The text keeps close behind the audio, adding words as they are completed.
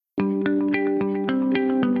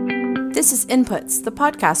This is Inputs, the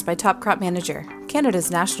podcast by Top Crop Manager,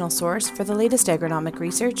 Canada's national source for the latest agronomic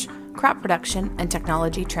research, crop production, and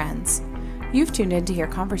technology trends. You've tuned in to hear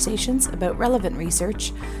conversations about relevant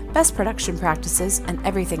research, best production practices, and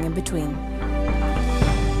everything in between.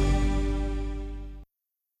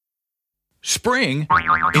 Spring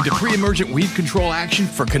into pre-emergent weed control action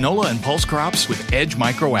for canola and pulse crops with Edge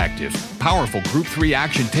Microactive. Powerful Group 3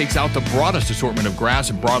 action takes out the broadest assortment of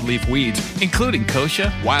grass and broadleaf weeds, including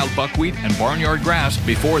kochia, wild buckwheat, and barnyard grass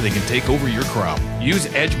before they can take over your crop. Use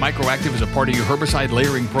Edge Microactive as a part of your herbicide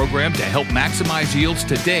layering program to help maximize yields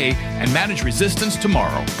today and manage resistance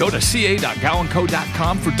tomorrow. Go to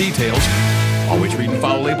ca.gowanco.com for details. Always read and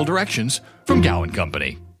follow label directions from Gowan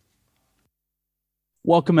Company.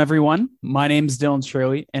 Welcome, everyone. My name is Dylan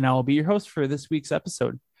Shirley, and I will be your host for this week's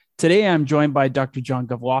episode. Today, I'm joined by Dr. John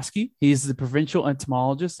Gawlowski. He is the provincial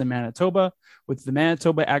entomologist in Manitoba with the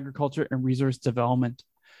Manitoba Agriculture and Resource Development.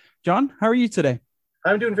 John, how are you today?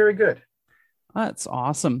 I'm doing very good. That's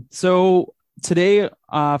awesome. So today,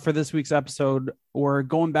 for this week's episode, we're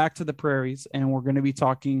going back to the prairies, and we're going to be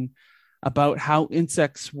talking about how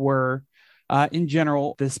insects were in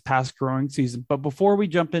general this past growing season. But before we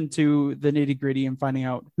jump into the nitty gritty and finding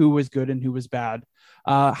out who was good and who was bad,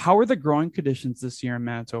 how are the growing conditions this year in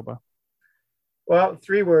Manitoba? Well,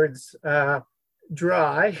 three words: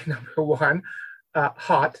 dry, number one,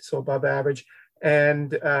 hot, so above average,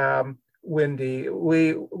 and windy.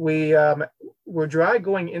 We're dry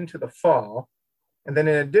going into the fall, and then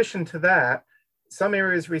in addition to that, some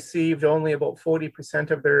areas received only about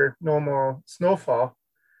 40% of their normal snowfall.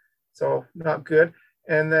 So not good.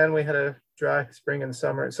 And then we had a dry spring and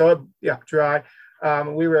summer. So yeah, dry.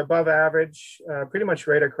 We were above average, pretty much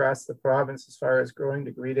right across the province as far as growing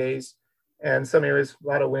degree days. And some areas, a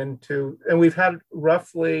lot of wind too. And we've had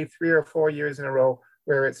roughly 3 or 4 years in a row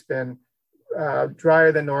where it's been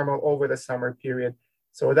drier than normal over the summer period.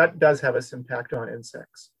 So that does have its impact on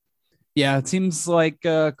insects. Yeah, it seems like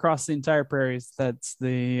across the entire prairies, that's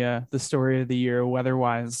the story of the year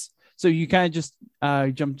weather-wise. So you kind of just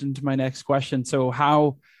jumped into my next question. So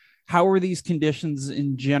how are these conditions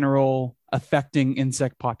in general affecting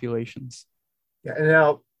insect populations? Yeah, and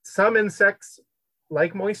now some insects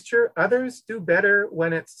like moisture, others do better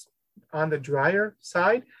when it's on the drier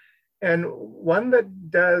side. And one that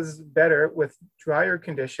does better with drier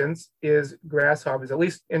conditions is grasshoppers, at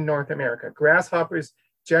least in North America. Grasshoppers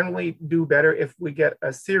generally do better if we get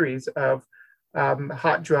a series of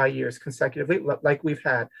hot, dry years consecutively, like we've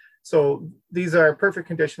had. So these are perfect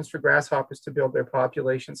conditions for grasshoppers to build their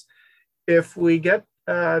populations. If we get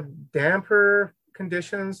damper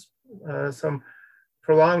conditions, some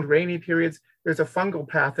prolonged rainy periods, there's a fungal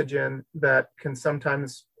pathogen that can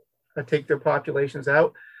sometimes take their populations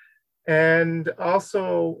out. And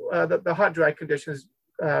also the hot, dry conditions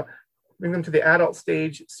bring them to the adult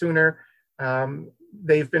stage sooner.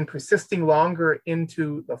 They've been persisting longer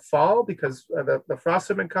into the fall because the frosts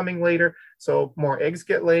have been coming later, so more eggs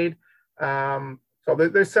get laid. So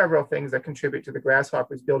there's several things that contribute to the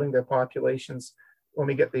grasshoppers building their populations when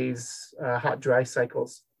we get these hot, dry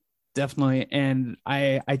cycles. Definitely. And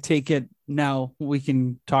I take it now we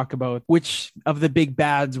can talk about which of the big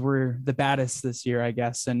bads were the baddest this year, I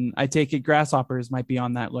guess. And I take it grasshoppers might be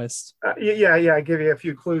on that list. Yeah. I give you a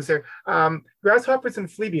few clues there. Grasshoppers and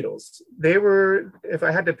flea beetles. They were, if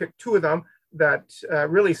I had to pick two of them that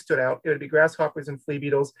really stood out, it would be grasshoppers and flea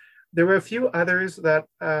beetles. There were a few others that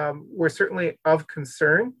were certainly of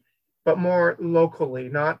concern, but more locally,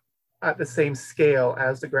 not at the same scale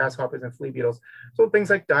as the grasshoppers and flea beetles. So things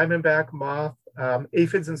like diamondback moth,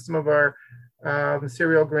 aphids in some of our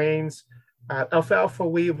cereal grains, alfalfa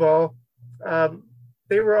weevil,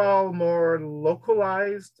 they were all more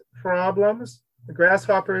localized problems. The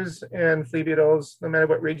grasshoppers and flea beetles, no matter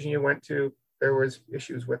what region you went to, there was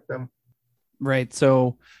issues with them. Right.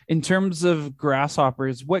 So in terms of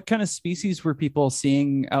grasshoppers, what kind of species were people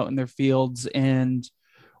seeing out in their fields, and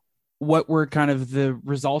what were kind of the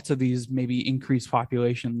results of these maybe increased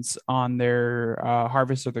populations on their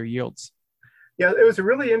harvest or their yields? Yeah, it was a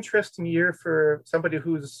really interesting year for somebody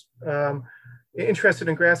who's interested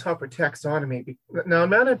in grasshopper taxonomy. Now in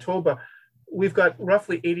Manitoba, we've got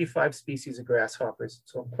roughly 85 species of grasshoppers,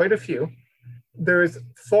 so quite a few. There's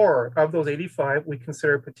 4 of those 85 we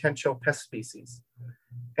consider potential pest species.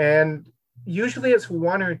 And usually it's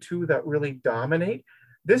 1 or 2 that really dominate.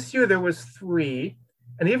 This year there was 3.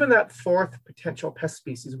 And even that 4th potential pest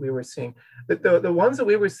species we were seeing, the ones that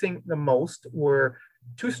we were seeing the most were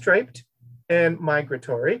two-striped and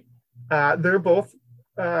migratory. They're both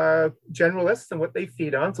generalists in what they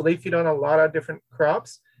feed on. So they feed on a lot of different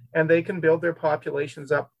crops, and they can build their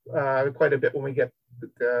populations up quite a bit when we get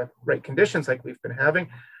the right conditions like we've been having.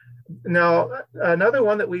 Now, another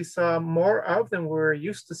one that we saw more of than we're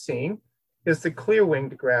used to seeing is the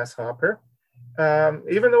clear-winged grasshopper.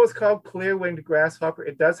 Even though it's called clear-winged grasshopper,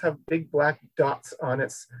 it does have big black dots on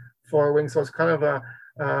its forewings, so it's kind of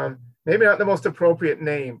a maybe not the most appropriate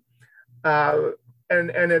name. And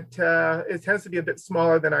it tends to be a bit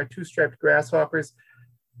smaller than our two-striped grasshoppers.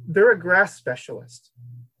 They're a grass specialist,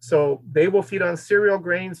 so they will feed on cereal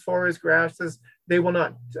grains, forage grasses. They will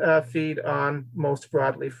not feed on most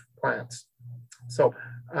broadleaf plants. So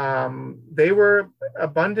they were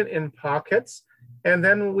abundant in pockets. And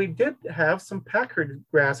then we did have some Packard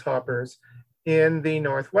grasshoppers in the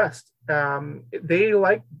Northwest. They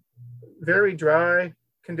like very dry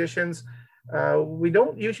conditions. We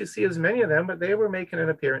don't usually see as many of them, but they were making an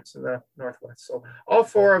appearance in the Northwest. So all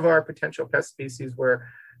 4 of our potential pest species were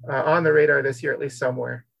on the radar this year, at least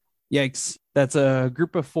somewhere. Yikes. That's a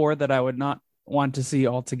group of 4 that I would not want to see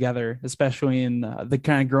all together, especially in the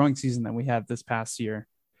kind of growing season that we had this past year.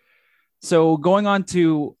 So going on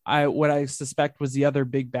to what I suspect was the other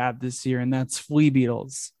big bad this year, and that's flea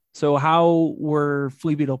beetles. So how were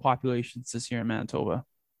flea beetle populations this year in Manitoba?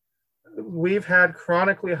 We've had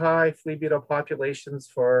chronically high flea beetle populations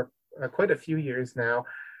for quite a few years now.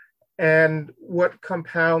 And what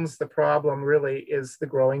compounds the problem really is the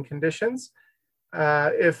growing conditions.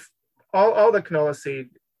 If all the canola seed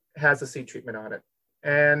has a seed treatment on it,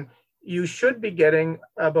 and you should be getting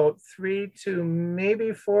about 3 to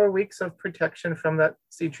maybe 4 weeks of protection from that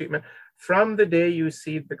seed treatment from the day you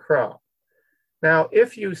seed the crop. Now,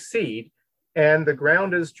 if you seed and the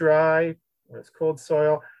ground is dry, or it's cold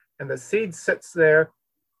soil, and the seed sits there,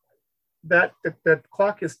 the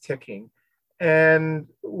clock is ticking. And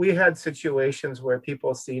we had situations where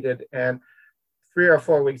people seeded, and 3 or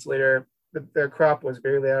 4 weeks later, their crop was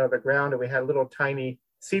barely out of the ground, and we had little tiny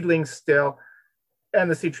seedlings still, and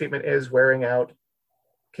the seed treatment is wearing out.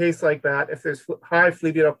 Case like that, if there's high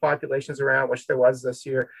flea beetle populations around, which there was this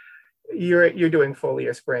year, you're doing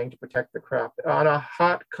foliar spraying to protect the crop. On a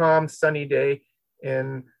hot, calm, sunny day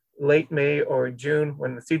in late May or June,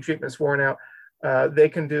 when the seed treatment's worn out, they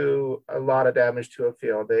can do a lot of damage to a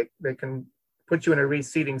field. They can put you in a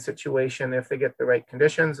reseeding situation if they get the right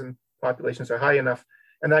conditions and populations are high enough.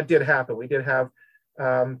 And that did happen. We did have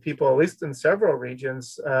people, at least in several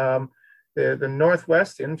regions, the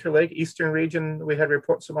Northwest, Interlake, Eastern region, we had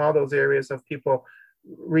reports from all those areas of people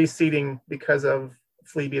reseeding because of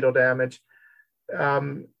flea beetle damage.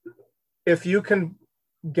 If you can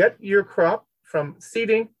get your crop from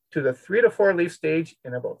seeding to the 3 to 4 leaf stage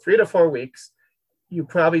in about 3 to 4 weeks, you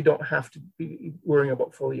probably don't have to be worrying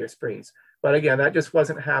about foliar sprays. But again, that just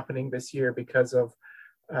wasn't happening this year because of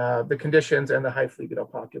the conditions and the high flea beetle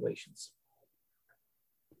populations.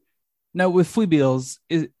 Now, with flea beetles,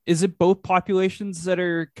 is it both populations that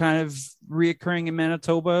are kind of reoccurring in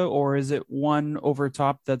Manitoba, or is it one over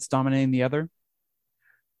top that's dominating the other?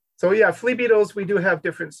 So yeah, flea beetles, we do have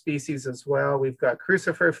different species as well. We've got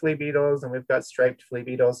crucifer flea beetles and we've got striped flea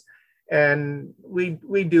beetles. And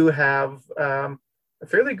we do have a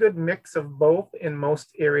fairly good mix of both in most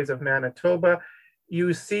areas of Manitoba.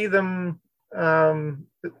 You see them, the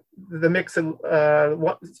mix of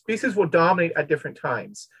what species will dominate at different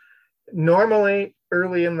times. Normally,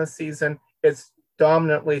 early in the season, it's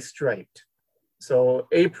dominantly striped. So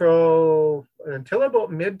April until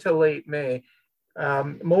about mid to late May,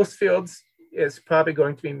 most fields is probably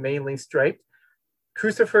going to be mainly striped.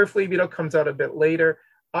 Crucifer flea beetle comes out a bit later.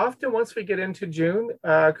 Often once we get into June,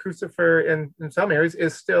 crucifer in some areas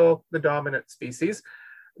is still the dominant species.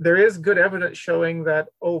 There is good evidence showing that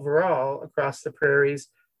overall across the prairies,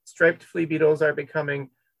 striped flea beetles are becoming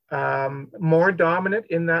more dominant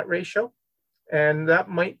in that ratio. And that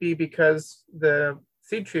might be because the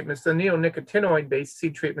seed treatments, the neonicotinoid-based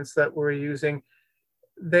seed treatments that we're using,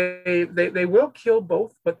 they will kill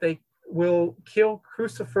both, but they will kill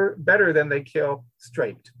crucifer better than they kill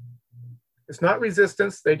striped. It's not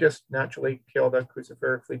resistance, they just naturally kill the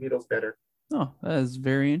crucifer flea beetles better. Oh, that is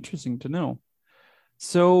very interesting to know.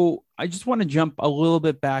 So I just want to jump a little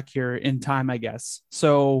bit back here in time, I guess.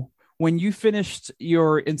 So when you finished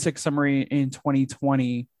your insect summary in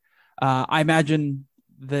 2020, I imagine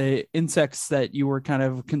the insects that you were kind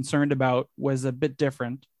of concerned about was a bit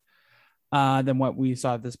different than what we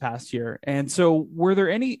saw this past year. And so were there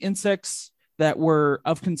any insects that were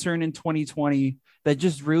of concern in 2020 that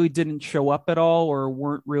just really didn't show up at all or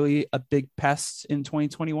weren't really a big pest in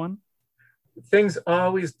 2021? Things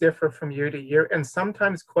always differ from year to year and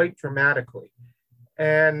sometimes quite dramatically.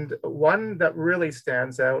 And one that really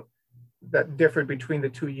stands out that differed between the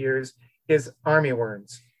 2 years is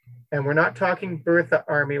armyworms. And we're not talking Bertha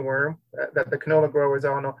armyworm that the canola growers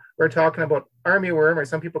all know. We're talking about armyworm, or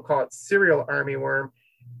some people call it cereal armyworm,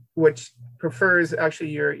 which prefers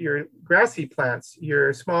actually your grassy plants,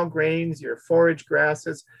 your small grains, your forage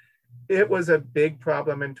grasses. It was a big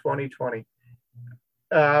problem in 2020.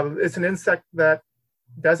 It's an insect that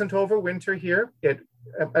doesn't overwinter here. It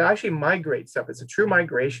actually migrates up. It's a true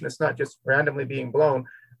migration. It's not just randomly being blown.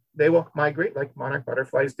 They will migrate like monarch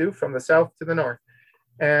butterflies do from the south to the north.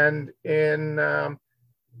 And in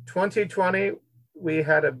 2020, we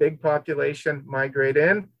had a big population migrate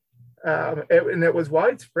in, and it was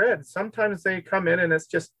widespread. Sometimes they come in and it's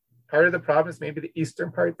just part of the province, maybe the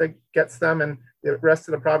eastern part that gets them, and the rest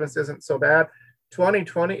of the province isn't so bad.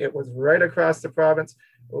 2020, it was right across the province.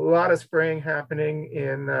 A lot of spraying happening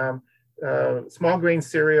in small grain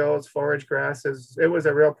cereals, forage grasses. It was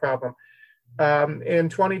a real problem. In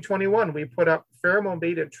 2021, we put up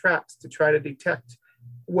pheromone-baited traps to try to detect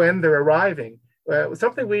when they're arriving. It was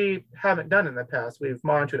something we haven't done in the past. We've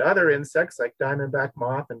monitored other insects like diamondback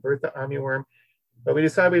moth and Bertha armyworm, but we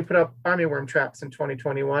decided we put up armyworm traps in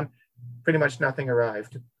 2021. Pretty much nothing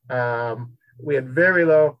arrived. We had very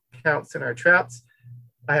low counts in our traps.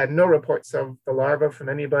 I had no reports of the larva from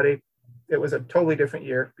anybody. It was a totally different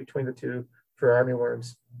year between the two for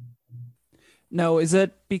armyworms. Now, is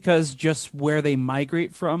it because just where they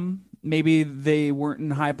migrate from, maybe they weren't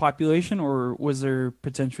in high population, or was there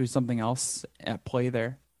potentially something else at play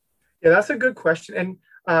there? Yeah, that's a good question.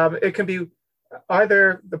 And it can be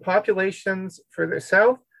either the populations further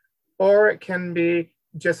south, or it can be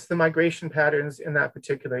just the migration patterns in that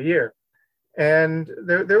particular year. And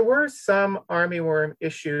there were some armyworm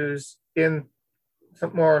issues in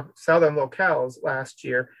some more southern locales last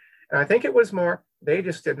year. And I think it was more, they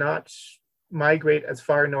just did not migrate as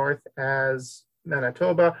far north as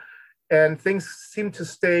Manitoba, and things seemed to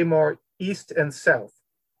stay more east and south.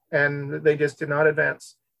 And they just did not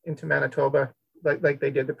advance into Manitoba like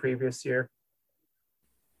they did the previous year.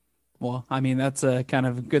 Well, I mean, that's a kind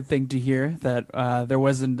of good thing to hear that there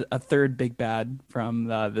wasn't a third big bad from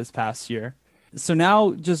this past year. So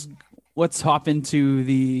now just let's hop into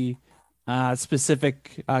the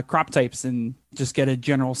specific crop types and just get a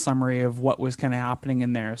general summary of what was kind of happening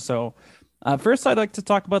in there. So first, I'd like to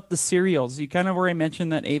talk about the cereals. You kind of already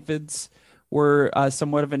mentioned that aphids were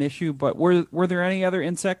somewhat of an issue, but were there any other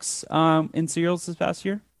insects in cereals this past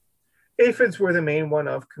year? Aphids were the main one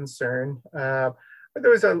of concern. There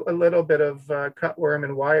was a little bit of cutworm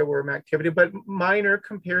and wireworm activity, but minor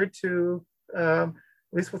compared to, at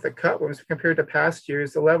least with the cutworms, compared to past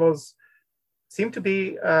years. The levels seem to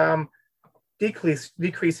be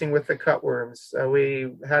decreasing with the cutworms.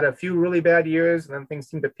 We had a few really bad years, and then things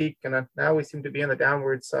seemed to peak, and now we seem to be on the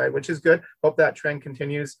downward side, which is good. Hope that trend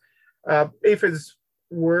continues. Aphids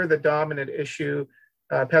were the dominant issue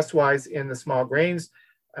pest-wise in the small grains.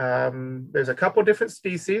 There's a couple different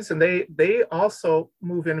species, and they also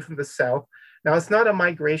move in from the south. Now, it's not a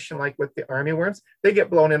migration like with the armyworms. They get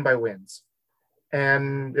blown in by winds.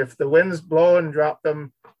 And if the winds blow and drop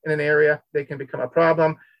them in an area, they can become a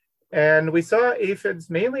problem. And we saw aphids,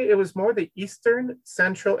 mainly it was more the eastern,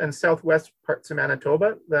 central, and southwest parts of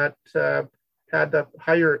Manitoba that had the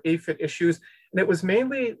higher aphid issues. And it was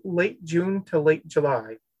mainly late June to late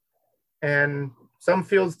July. And some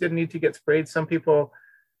fields didn't need to get sprayed. Some people,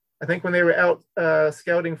 I think when they were out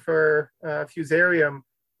scouting for fusarium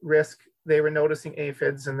risk, they were noticing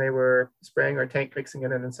aphids and they were spraying or tank mixing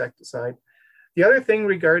in an insecticide. The other thing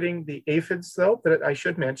regarding the aphids, though, that I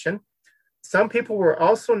should mention, some people were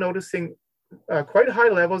also noticing quite high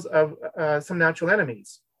levels of some natural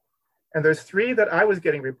enemies. And there's three that I was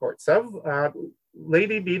getting reports of,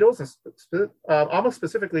 lady beetles, and almost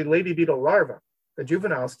specifically lady beetle larvae. The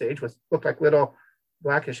juvenile stage looked like little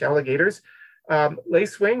blackish alligators,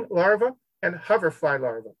 lacewing larvae, and hoverfly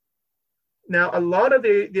larvae. Now, a lot of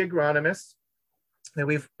the agronomists, and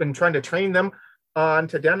we've been trying to train them on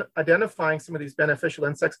to identifying some of these beneficial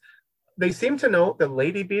insects, they seem to know the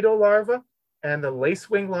lady beetle larvae and the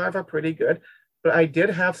lacewing larvae pretty good. But I did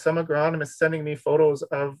have some agronomists sending me photos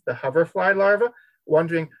of the hoverfly larvae,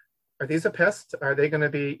 wondering, are these a pest? Are they going to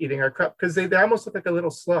be eating our crop? Because they almost look like a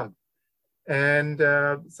little slug. And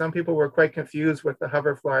some people were quite confused with the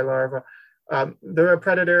hoverfly larvae. They're a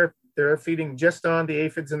predator. They're feeding just on the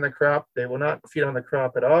aphids in the crop. They will not feed on the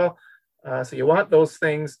crop at all. So you want those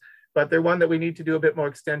things, but they're one that we need to do a bit more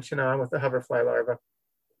extension on with the hoverfly larvae.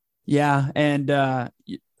 Yeah, and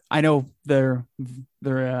I know their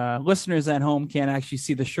listeners at home can't actually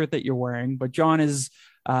see the shirt that you're wearing, but John is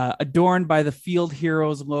adorned by the Field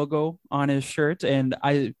Heroes logo on his shirt, and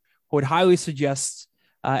I would highly suggest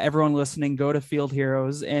everyone listening, go to Field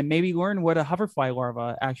Heroes and maybe learn what a hoverfly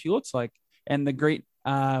larva actually looks like and the great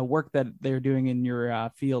work that they're doing in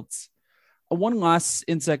your fields. One last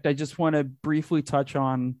insect I just want to briefly touch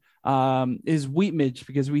on is wheat midge,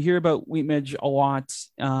 because we hear about wheat midge a lot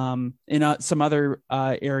in some other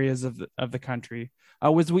areas of the country.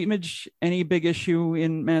 Was wheat midge any big issue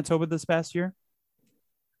in Manitoba this past year?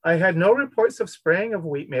 I had no reports of spraying of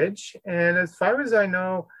wheat midge, and as far as I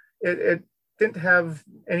know, it didn't have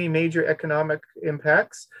any major economic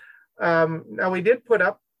impacts. Now, we did put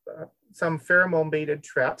up some pheromone-baited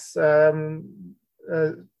traps. Some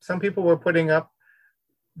people were putting up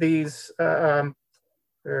these,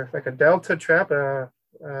 they're like a delta trap, a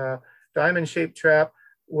diamond-shaped trap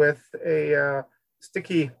with a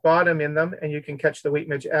sticky bottom in them, and you can catch the wheat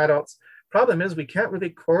midge adults. Problem is, we can't really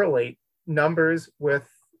correlate numbers with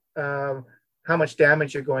how much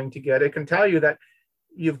damage you're going to get. It can tell you that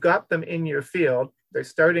you've got them in your field, they're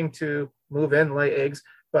starting to move in, lay eggs,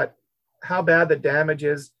 but how bad the damage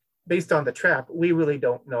is based on the trap, we really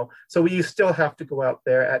don't know. So you still have to go out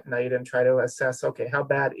there at night and try to assess, okay, how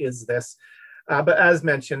bad is this? But as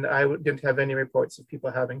mentioned, I didn't have any reports of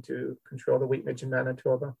people having to control the wheat midge in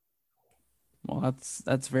Manitoba. Well,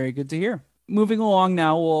 that's very good to hear. Moving along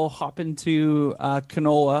now, we'll hop into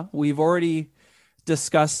canola. We've already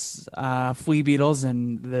discuss flea beetles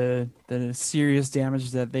and the serious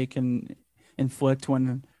damage that they can inflict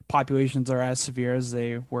when populations are as severe as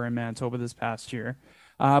they were in Manitoba this past year.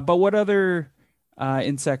 But what other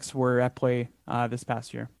insects were at play this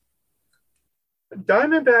past year?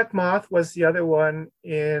 Diamondback moth was the other one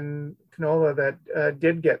in canola that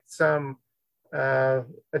did get some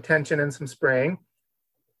attention and some spraying.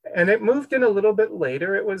 And it moved in a little bit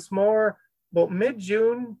later. It was more about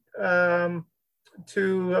mid-June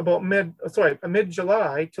to about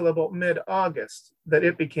mid-July till about mid-August that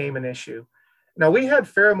it became an issue. Now, we had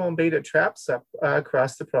pheromone-baited traps up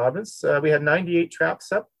across the province. We had 98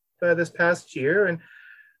 traps up this past year, and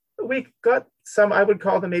we got some, I would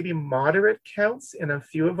call them maybe moderate counts in a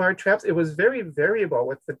few of our traps. It was very variable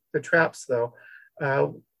with the traps, though.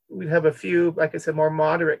 We'd have a few, like I said, more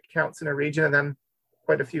moderate counts in a region, and then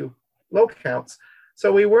quite a few low counts.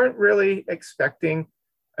 So we weren't really expecting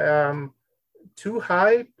too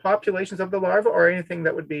high populations of the larva or anything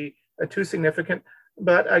that would be too significant.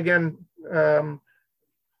 But again,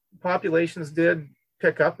 populations did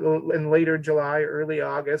pick up in later July, early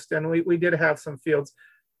August, and we did have some fields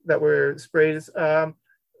that were sprayed. The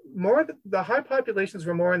high populations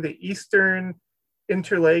were more in the eastern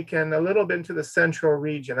interlake and a little bit into the central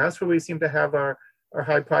region. That's where we seem to have our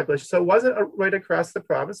high population. So it wasn't right across the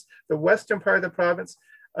province. The western part of the province,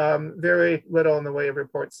 very little in the way of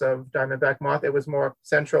reports of diamondback moth. It was more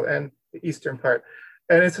central and the eastern part.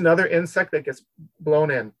 And it's another insect that gets blown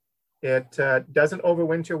in. It doesn't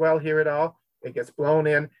overwinter well here at all. It gets blown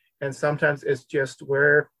in, and sometimes it's just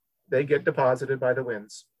where they get deposited by the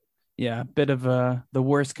winds. Yeah, a bit of the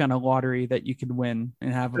worst kind of lottery that you could win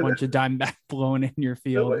and have a bunch of diamondback blown in your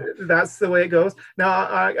field. That's the way it goes. Now,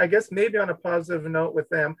 I guess maybe on a positive note with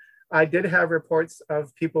them, I did have reports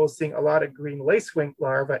of people seeing a lot of green lacewing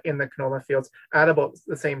larvae in the canola fields at about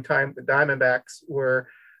the same time the diamondbacks were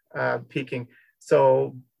peaking.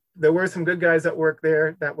 So there were some good guys at work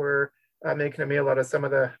there that were making a meal out of some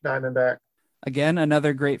of the diamondback. Again,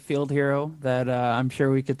 another great field hero that I'm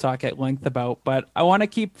sure we could talk at length about, but I want to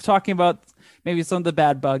keep talking about maybe some of the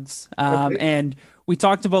bad bugs. Okay. And we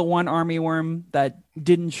talked about one armyworm that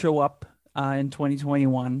didn't show up in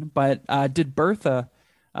 2021, but did Bertha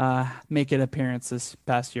make an appearance this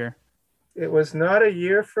past year? It was not a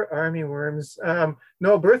year for armyworms.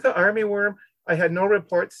 No, Bertha armyworm, I had no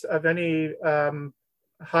reports of any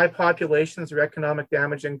high populations or economic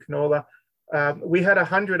damage in canola. We had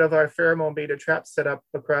 100 of our pheromone-baited traps set up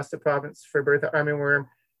across the province for Bertha armyworm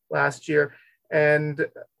last year, and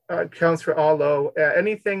counts were all low.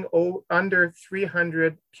 Anything under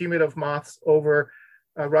 300 cumulative moths over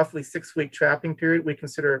a roughly 6-week trapping period, we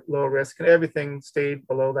consider low risk, and everything stayed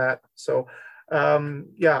below that. So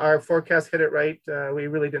yeah, our forecast hit it right. We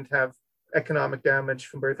really didn't have economic damage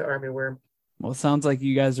from Bertha armyworm. Well, it sounds like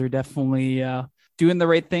you guys are definitely doing the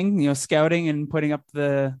right thing, scouting and putting up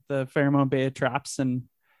the pheromone-baited traps and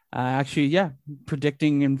actually,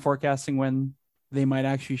 predicting and forecasting when they might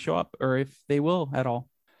actually show up or if they will at all.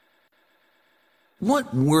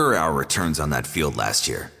 What were our returns on that field last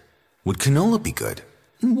year? Would canola be good?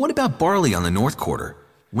 And what about barley on the North Quarter?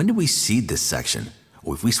 When did we seed this section?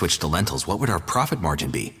 Or if we switched to lentils, what would our profit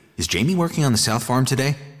margin be? Is Jamie working on the South Farm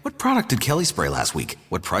today? What product did Kelly spray last week?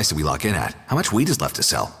 What price did we lock in at? How much wheat is left to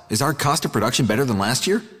sell? Is our cost of production better than last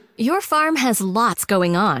year? Your farm has lots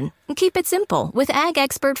going on. Keep it simple with Ag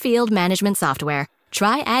Expert Field Management Software.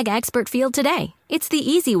 Try Ag Expert Field today. It's the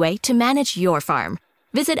easy way to manage your farm.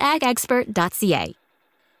 Visit agexpert.ca.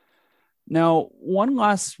 Now, one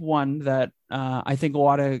last one that I think a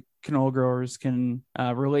lot of canola growers can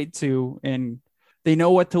relate to, and they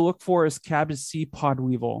know what to look for, is cabbage seed pod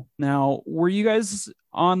weevil. Now, were you guys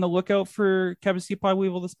on the lookout for cabbage seed pod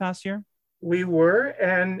weevil this past year? We were,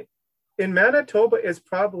 and in Manitoba, it's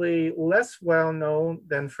probably less well known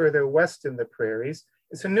than further west in the prairies.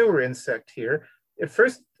 It's a newer insect here. It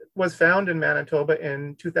first was found in Manitoba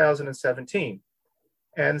in 2017.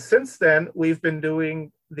 And since then, we've been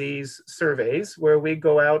doing these surveys where we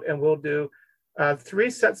go out and we'll do 3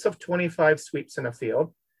 sets of 25 sweeps in a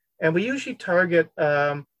field. And we usually target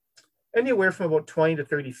anywhere from about 20 to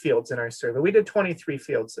 30 fields in our survey. We did 23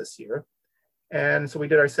 fields this year. And so we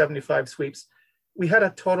did our 75 sweeps. We had a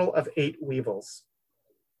total of 8 weevils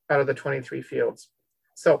out of the 23 fields.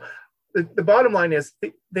 So the bottom line is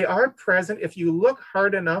they are present. If you look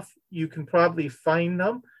hard enough, you can probably find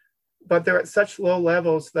them, but they're at such low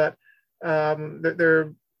levels that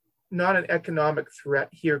they're not an economic threat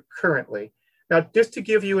here currently. Now, just to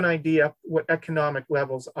give you an idea what economic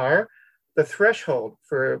levels are, the threshold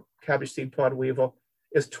for cabbage seed pod weevil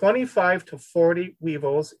is 25 to 40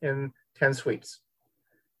 weevils in 10 sweeps.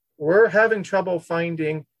 We're having trouble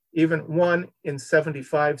finding even 1 in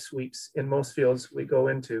 75 sweeps in most fields we go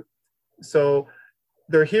into. So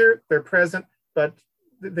they're here, they're present, but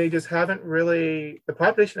they just haven't really, the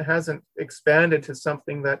population hasn't expanded to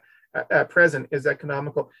something that at present is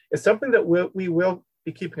economical. It's something that we will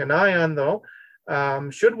be keeping an eye on, though.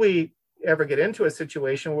 Should we ever get into a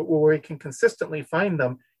situation where we can consistently find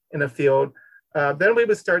them in a field, then we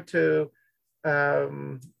would start to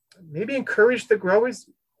maybe encourage the growers.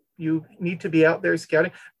 You need to be out there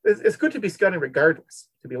scouting. It's good to be scouting regardless,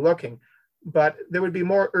 to be looking, but there would be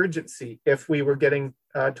more urgency if we were getting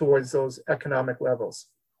towards those economic levels.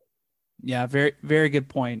 Yeah, very, very good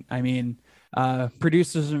point. I mean,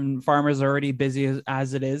 producers and farmers are already busy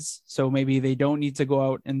as it is, so maybe they don't need to go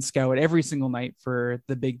out and scout every single night for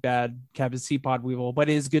the big bad cabbage seed pod weevil. But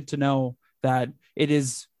it is good to know that it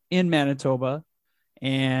is in Manitoba,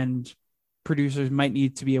 and producers might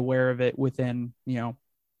need to be aware of it within,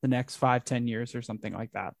 the next 5-10 years or something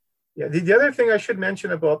like that. Yeah, the other thing I should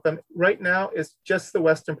mention about them right now is just the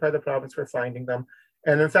western part of the province we're finding them.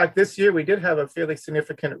 And in fact, this year we did have a fairly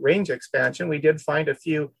significant range expansion. We did find a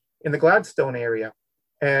few in the Gladstone area,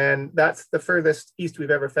 and that's the furthest east we've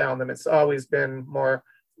ever found them. It's always been more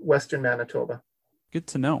western Manitoba. Good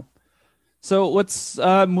to know. So let's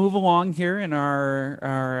move along here in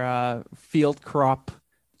our field crop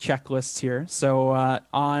checklist here. So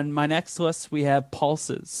on my next list, we have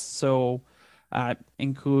pulses. So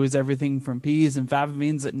includes everything from peas and fava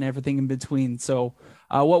beans and everything in between. So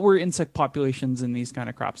what were insect populations in these kind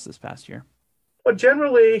of crops this past year? Well,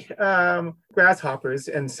 generally, grasshoppers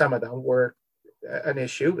and some of them were an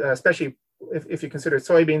issue, especially if you consider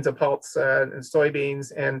soybeans a pulse and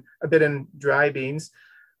soybeans and a bit in dry beans.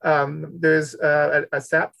 There's a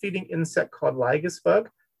sap-feeding insect called lygus bug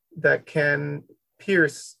that can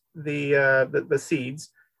pierce the seeds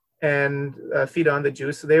and feed on the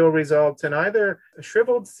juice. They will result in either a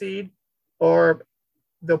shriveled seed or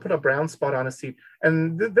they'll put a brown spot on a seed.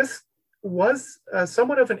 And this was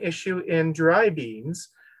somewhat of an issue in dry beans.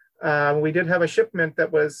 We did have a shipment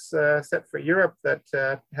that was set for Europe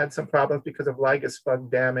that had some problems because of lygus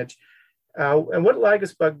bug damage. And what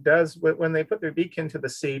lygus bug does when they put their beak into the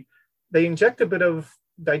seed, they inject a bit of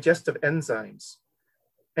digestive enzymes,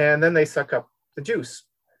 and then they suck up the juice.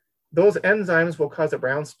 Those enzymes will cause a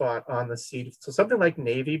brown spot on the seed. So something like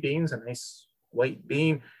navy beans, a nice white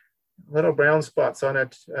bean, little brown spots on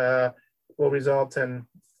it will result in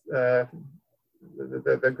the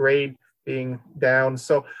grade being down.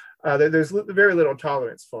 So there's very little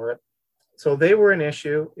tolerance for it. So they were an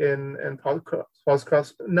issue in pulse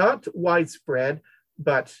crops, not widespread,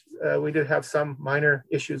 but we did have some minor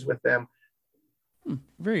issues with them.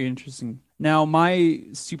 Very interesting. Now, my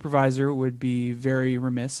supervisor would be very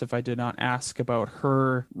remiss if I did not ask about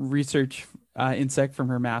her research insect from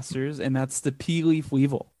her master's, and that's the pea leaf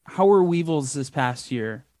weevil. How were weevils this past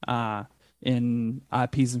year in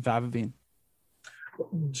peas and fava bean?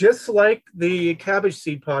 Just like the cabbage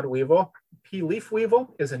seed pod weevil, pea leaf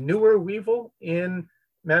weevil is a newer weevil in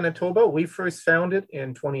Manitoba. We first found it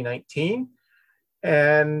in 2019.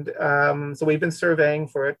 And so we've been surveying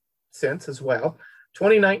for it since as well.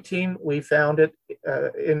 2019, we found it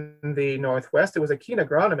in the Northwest. It was a keen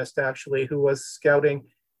agronomist, actually, who was scouting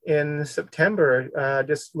in September,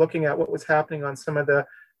 just looking at what was happening on some of the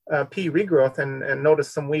pea regrowth and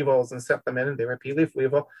noticed some weevils and set them in, and they were pea leaf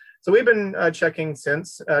weevil. So we've been checking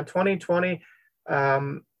since 2020.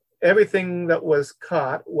 Everything that was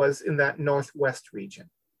caught was in that northwest region.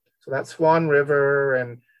 So that Swan River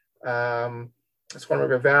and Swan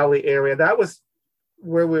River Valley area, that was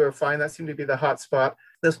where we were fine. That seemed to be the hot spot.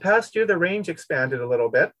 This past year, the range expanded a little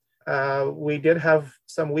bit. We did have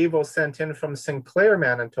some weevils sent in from Sinclair,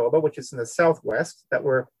 Manitoba, which is in the southwest, that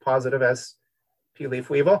were positive as pea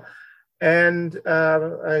leaf weevil. And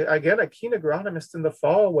again, a keen agronomist in the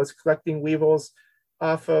fall was collecting weevils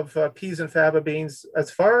off of peas and faba beans as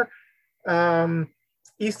far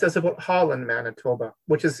east as about Holland, Manitoba,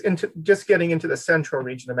 which is just getting into the central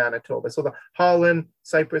region of Manitoba. So the Holland,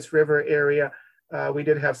 Cypress River area, we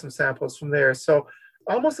did have some samples from there. So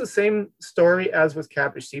almost the same story as with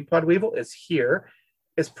cabbage seed pod weevil is here.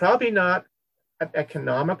 It's probably not an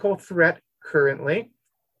economical threat currently,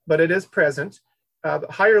 but it is present.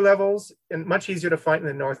 Higher levels and much easier to find in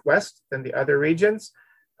the northwest than the other regions.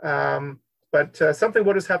 But something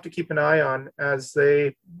we'll just have to keep an eye on as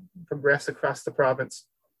they progress across the province.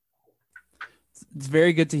 It's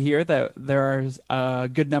very good to hear that there are a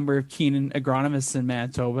good number of keen agronomists in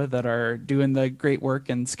Manitoba that are doing the great work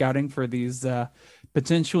and scouting for these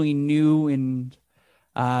potentially new and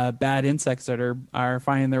bad insects that are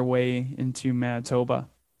finding their way into Manitoba.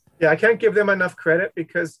 Yeah, I can't give them enough credit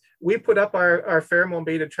because we put up our pheromone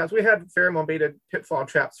baited traps. We had pheromone baited pitfall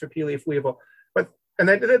traps for pea leaf weevil,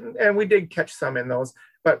 and we did catch some in those.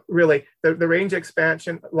 But really, the range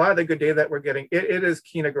expansion, a lot of the good data that we're getting, it is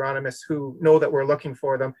keen agronomists who know that we're looking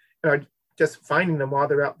for them and are just finding them while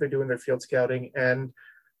they're out there doing their field scouting. And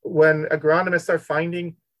when agronomists are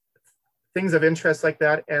finding things of interest like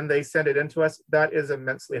that and they send it into us, that is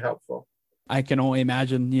immensely helpful. I can only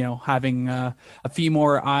imagine, having a few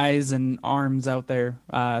more eyes and arms out there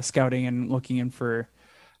scouting and looking in for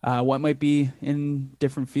what might be in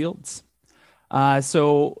different fields.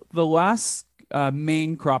 So the last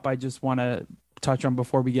main crop I just want to touch on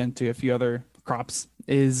before we get into a few other crops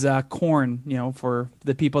is corn, for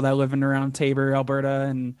the people that live in around Taber, Alberta,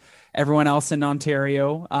 and everyone else in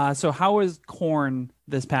Ontario. So how is corn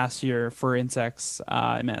this past year for insects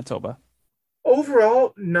in Manitoba?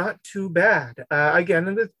 Overall, not too bad.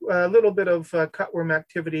 Again, a little bit of cutworm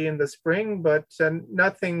activity in the spring, but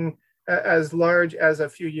nothing as large as a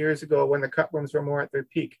few years ago when the cutworms were more at their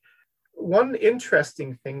peak. One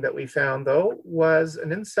interesting thing that we found, though, was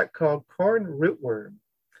an insect called corn rootworm.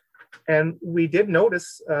 And we did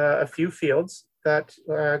notice a few fields that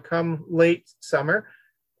come late summer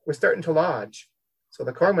were starting to lodge. So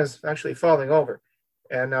the corn was actually falling over.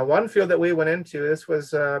 And one field that we went into, this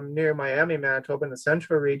was near Miami, Manitoba, in the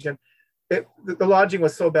central region. The lodging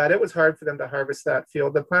was so bad, it was hard for them to harvest that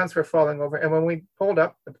field. The plants were falling over. And when we pulled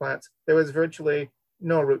up the plants, there was virtually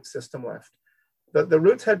no root system left. The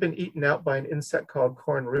roots had been eaten out by an insect called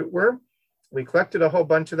corn rootworm. We collected a whole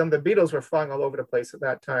bunch of them. The beetles were flying all over the place at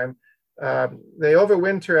that time. They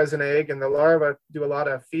overwinter as an egg, and the larvae do a lot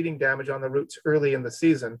of feeding damage on the roots early in the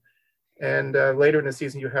season. And later in the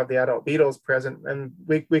season, you have the adult beetles present, and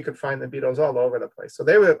we could find the beetles all over the place. So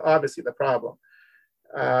they were obviously the problem,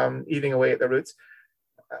 eating away at the roots.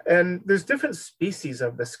 And there's different species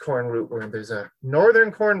of this corn rootworm. There's a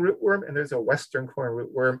northern corn rootworm, and there's a western corn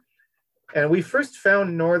rootworm. And we first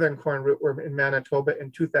found northern corn rootworm in Manitoba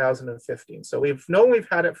in 2015. So we've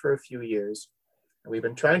had it for a few years. And we've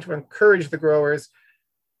been trying to encourage the growers.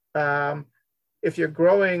 If you're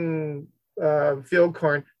growing field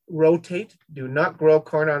corn, rotate. Do not grow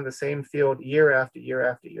corn on the same field year after year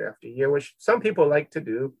after year after year, which some people like to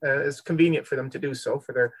do. It's convenient for them to do so,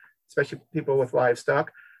 especially people with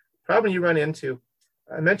livestock. Problem you run into,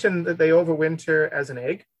 I mentioned that they overwinter as an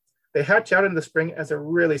egg. They hatch out in the spring as a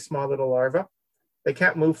really small little larva. They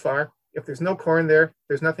can't move far. If there's no corn there,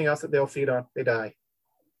 there's nothing else that they'll feed on. They die.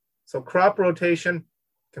 So crop rotation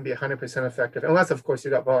can be 100% effective, unless, of course,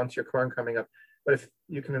 you got volunteer corn coming up. But if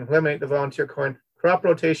you can eliminate the volunteer corn, crop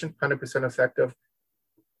rotation, 100% effective.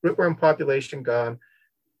 Rootworm population gone.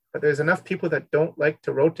 But there's enough people that don't like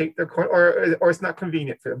to rotate their corn, or it's not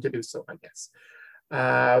convenient for them to do so, I guess.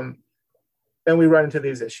 And we run into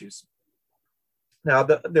these issues. Now,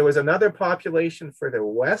 there was another population further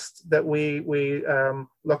west that we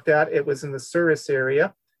looked at. It was in the Souris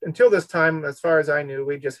area. Until this time, as far as I knew,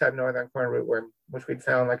 we just had northern corn rootworm, which we'd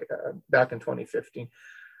found back in 2015.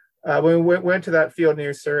 When we went to that field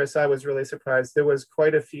near Souris, I was really surprised. There was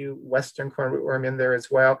quite a few western corn rootworm in there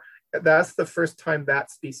as well. That's the first time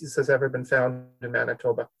that species has ever been found in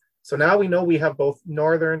Manitoba. So now we know we have both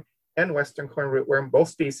northern and western corn rootworm, both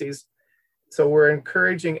species. So we're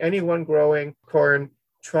encouraging anyone growing corn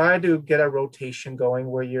try to get a rotation going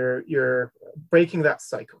where you're breaking that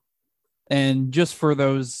cycle. And just for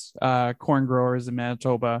those corn growers in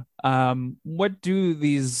Manitoba, what do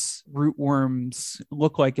these rootworms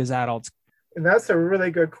look like as adults? And that's a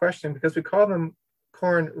really good question, because we call them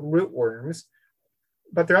corn rootworms,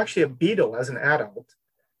 but they're actually a beetle as an adult.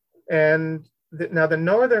 And now the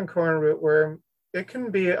northern corn rootworm, it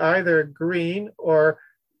can be either green or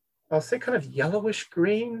I'll say kind of yellowish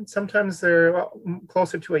green. Sometimes they're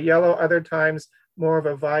closer to a yellow, other times more of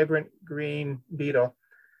a vibrant green beetle.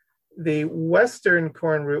 The western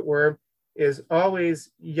corn rootworm is always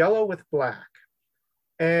yellow with black.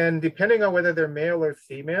 And depending on whether they're male or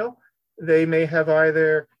female, they may have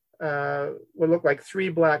either what look like 3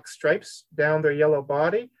 black stripes down their yellow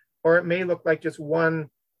body, or it may look like just one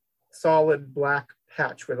solid black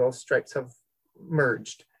patch where those stripes have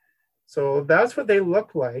merged. So that's what they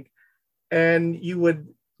look like. And you would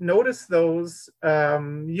notice those,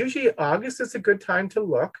 usually August is a good time to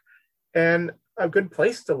look. And a good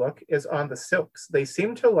place to look is on the silks. They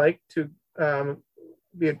seem to like to go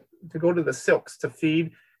to the silks to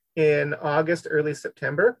feed in August, early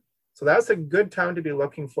September. So that's a good time to be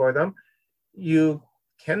looking for them. You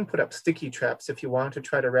can put up sticky traps if you want to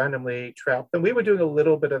try to randomly trap them. We were doing a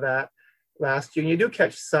little bit of that last year, and you do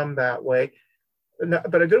catch some that way.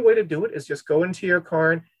 But a good way to do it is just go into your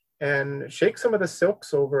corn and shake some of the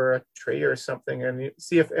silks over a tray or something and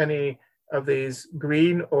see if any of these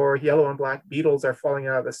green or yellow and black beetles are falling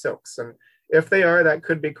out of the silks. And if they are, that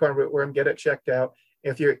could be corn rootworm. Get it checked out.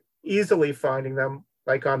 If you're easily finding them,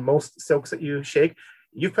 like on most silks that you shake,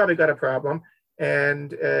 you've probably got a problem,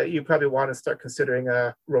 and you probably want to start considering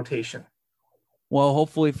a rotation. Well,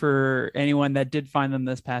 hopefully for anyone that did find them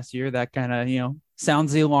this past year, that kind of,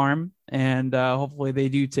 sounds the alarm, and hopefully they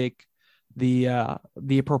do take the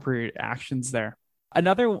appropriate actions there.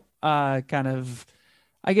 Another kind of,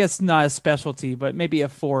 I guess not a specialty, but maybe a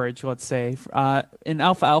forage, let's say, in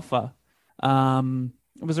alfalfa.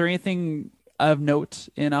 Was there anything of note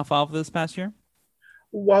in alfalfa this past year?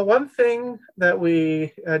 Well, one thing that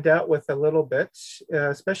we dealt with a little bit,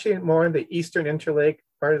 especially more in the eastern interlake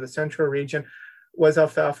part of the central region, was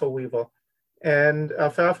alfalfa weevil. And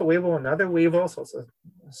alfalfa weevil, another weevil, so it's a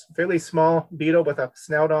fairly small beetle with a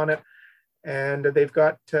snout on it. And they've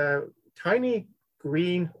got tiny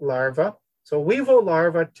green larvae. So weevil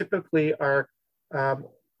larvae typically are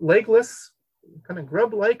legless, kind of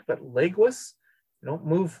grub-like, but legless. They don't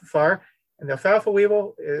move far. And the alfalfa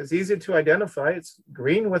weevil is easy to identify. It's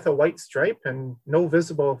green with a white stripe and no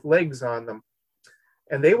visible legs on them.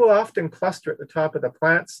 And they will often cluster at the top of the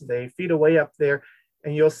plants. They feed away up there,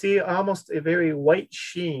 and you'll see almost a very white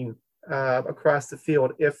sheen across the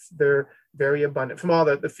field if they're very abundant from all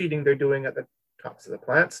the feeding they're doing at the tops of the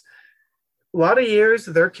plants. A lot of years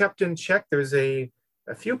they're kept in check. There's a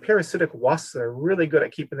few parasitic wasps that are really good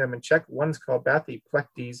at keeping them in check. One's called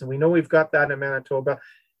Bathyplectes, and we know we've got that in Manitoba.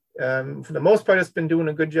 For the most part, it's been doing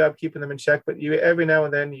a good job keeping them in check, but every now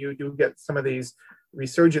and then you do get some of these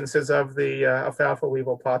resurgences of the alfalfa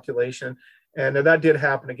weevil population. And that did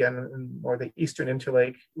happen again in more the eastern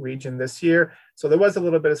interlake region this year. So there was a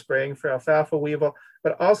little bit of spraying for alfalfa weevil,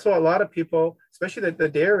 but also a lot of people, especially the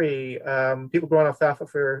dairy, people growing alfalfa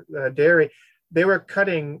for dairy, they were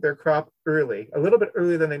cutting their crop early, a little bit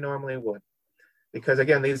earlier than they normally would. Because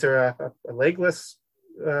again, these are a legless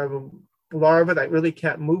larva that really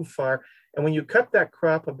can't move far. And when you cut that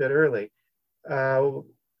crop a bit early,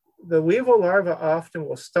 the weevil larva often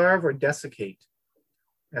will starve or desiccate.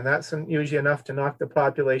 And that's usually enough to knock the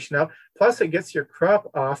population out. Plus it gets your crop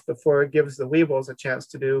off before it gives the weevils a chance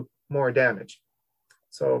to do more damage.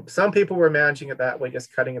 So some people were managing it that way,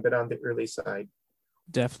 just cutting a bit on the early side.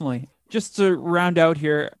 Definitely. Just to round out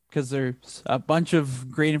here, because there's a bunch of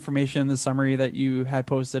great information in the summary that you had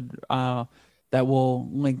posted that will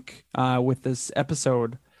link with this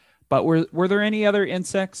episode. But were there any other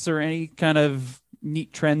insects or any kind of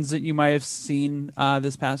neat trends that you might have seen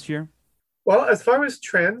this past year? Well, as far as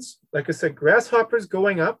trends, like I said, grasshoppers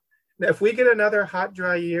going up. If we get another hot,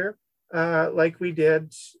 dry year like we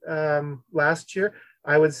did last year,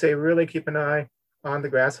 I would say really keep an eye on the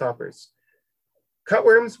grasshoppers.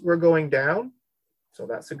 Cutworms were going down, so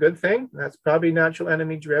that's a good thing. That's probably natural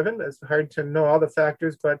enemy driven. It's hard to know all the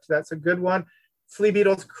factors, but that's a good one. Flea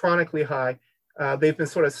beetles chronically high. They've been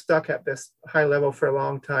sort of stuck at this high level for a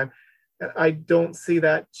long time. And I don't see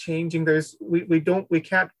that changing. We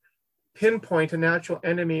can't pinpoint a natural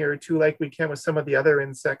enemy or two like we can with some of the other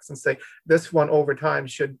insects and say this one over time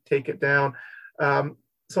should take it down.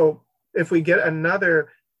 So if we get another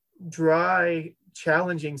dry,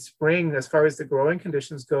 challenging spring as far as the growing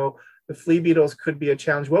conditions go, the flea beetles could be a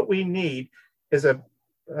challenge. What we need is a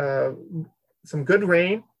good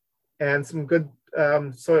rain and some good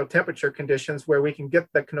soil temperature conditions where we can get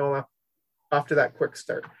the canola off to that quick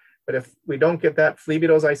start. But if we don't get that, flea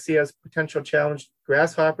beetles I see as potential challenge.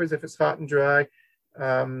 Grasshoppers, if it's hot and dry,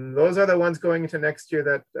 those are the ones going into next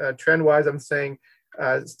year that trend-wise I'm saying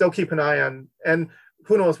still keep an eye on. And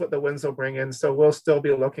who knows what the winds will bring in. So we'll still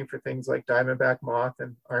be looking for things like diamondback moth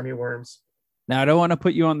and army worms. Now, I don't want to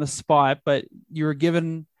put you on the spot, but you were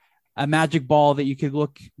given a magic ball that you could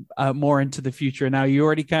look more into the future. Now, you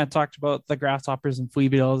already kind of talked about the grasshoppers and flea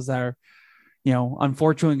beetles that are,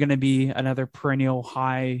 unfortunately going to be another perennial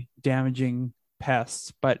high damaging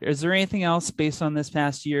pests. But is there anything else based on this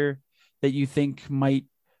past year that you think might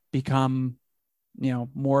become,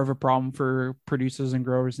 more of a problem for producers and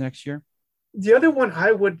growers next year? The other one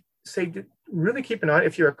I would say to really keep an eye on,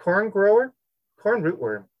 if you're a corn grower, corn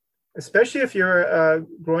rootworm, especially if you're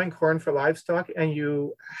growing corn for livestock and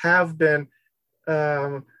you have been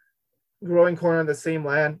growing corn on the same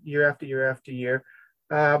land year after year after year,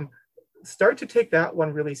 start to take that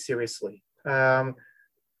one really seriously.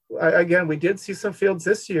 Again, we did see some fields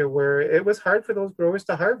this year where it was hard for those growers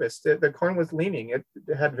to harvest. The corn was leaning. It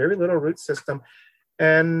had very little root system.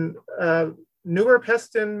 And newer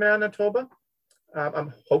pests in Manitoba,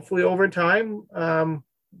 hopefully over time,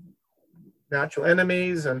 natural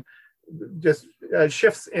enemies and just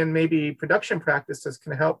shifts in maybe production practices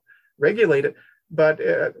can help regulate it. But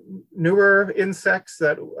newer insects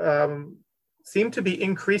that seem to be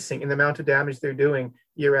increasing in the amount of damage they're doing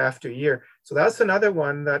year after year. So that's another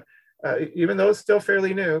one that, even though it's still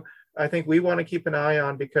fairly new, I think we want to keep an eye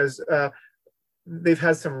on because they've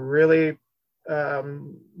had some really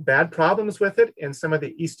bad problems with it in some of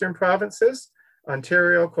the eastern provinces.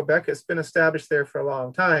 Ontario, Quebec, it's been established there for a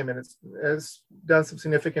long time and it's done some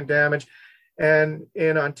significant damage. And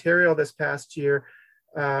in Ontario this past year,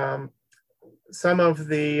 some of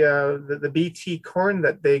the BT corn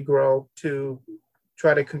that they grow to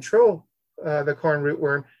try to control the corn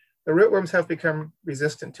rootworm, the rootworms have become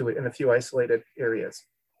resistant to it in a few isolated areas.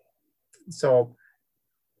 So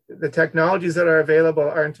the technologies that are available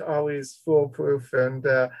aren't always foolproof. And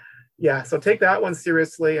so take that one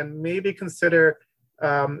seriously and maybe consider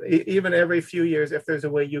even every few years if there's a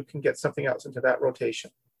way you can get something else into that rotation.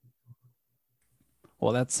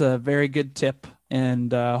 Well, that's a very good tip.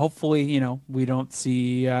 And hopefully, we don't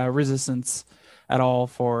see resistance at all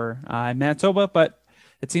for Manitoba, but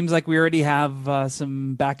it seems like we already have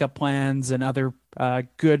some backup plans and other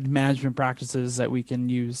good management practices that we can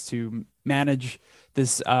use to manage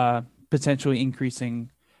this potentially increasing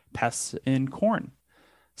pests in corn.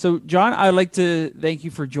 So, John, I'd like to thank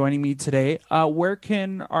you for joining me today. Where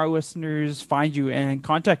can our listeners find you and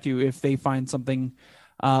contact you if they find something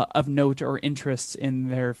of note or interest in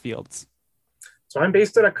their fields? So I'm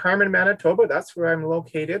based out of Carman, Manitoba. That's where I'm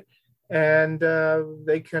located. And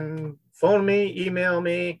they can phone me, email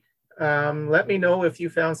me, let me know if you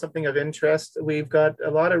found something of interest. We've got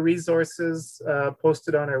a lot of resources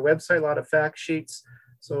posted on our website, a lot of fact sheets.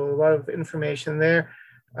 So a lot of information there.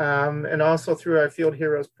 And also through our Field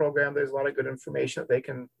Heroes program, there's a lot of good information that they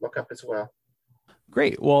can look up as well.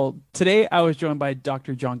 Great. Well, today I was joined by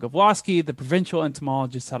Dr. John Gawlowski, the provincial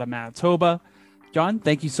entomologist out of Manitoba. John,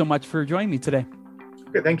 thank you so much for joining me today.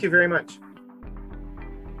 Okay, thank you very much.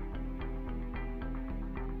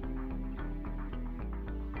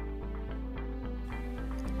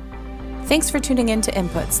 Thanks for tuning in to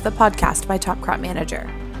Inputs, the podcast by Top Crop Manager.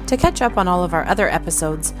 To catch up on all of our other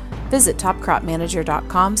episodes, visit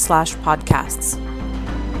topcropmanager.com/podcasts.